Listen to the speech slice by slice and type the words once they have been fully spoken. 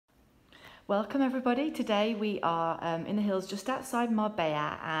Welcome everybody. Today we are in the hills just outside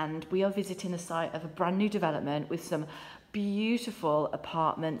Marbella, and we are visiting the site of a brand new development with some beautiful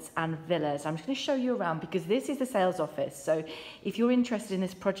apartments and villas. I'm just going to show you around because this is the sales office. So if you're interested in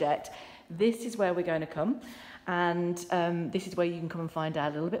this project, this is where we're going to come, and this is where you can come and find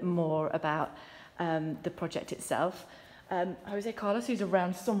out a little bit more about the project itself. Jose Carlos, who's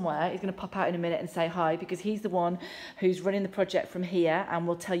around somewhere, is going to pop out in a minute and say hi because he's the one who's running the project from here and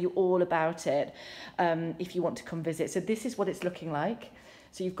will tell you all about it if you want to come visit. So this is what it's looking like.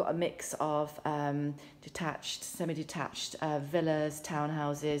 So you've got a mix of detached, semi-detached villas,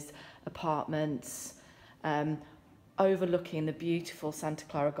 townhouses, apartments, overlooking the beautiful Santa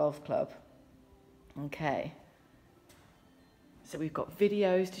Clara Golf Club. Okay. So we've got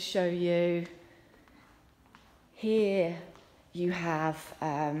videos to show you. Here you have,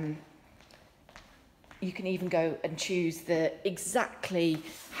 you can even go and choose exactly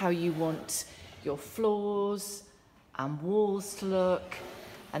how you want your floors and walls to look,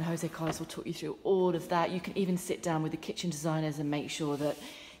 and Jose Carlos will talk you through all of that. You can even sit down with the kitchen designers and make sure that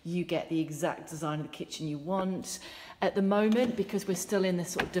you get the exact design of the kitchen you want. At the moment, because we're still in this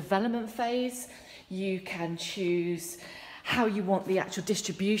sort of development phase, you can choose how you want the actual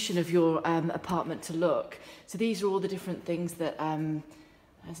distribution of your apartment to look. So these are all the different things that,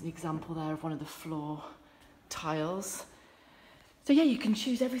 there's an example there of one of the floor tiles. So yeah, you can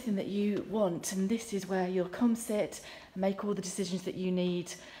choose everything that you want, and this is where you'll come sit and make all the decisions that you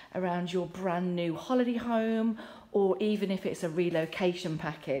need around your brand new holiday home, or even if it's a relocation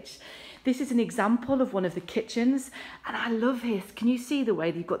package. This is an example of one of the kitchens, and I love this. Can you see the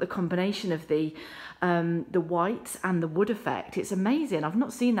way you've got the combination of the white and the wood effect? It's amazing. I've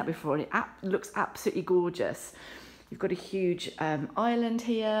not seen that before, and it looks absolutely gorgeous. You've got a huge island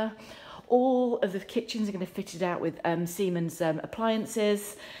here. All of the kitchens are going to fit it out with Siemens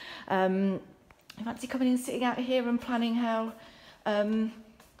appliances. I fancy coming in, sitting out here and planning how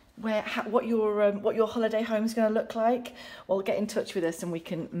what your holiday home is going to look like. Well, get in touch with us and we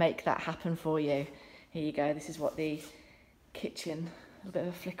can make that happen for you. Here you go. This is what the kitchen, a little bit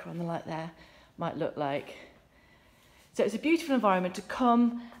of a flicker on the light there, might look like. So it's a beautiful environment to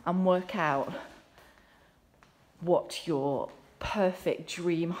come and work out what your perfect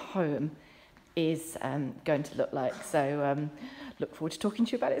dream home is going to look like. So look forward to talking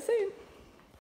to you about it soon.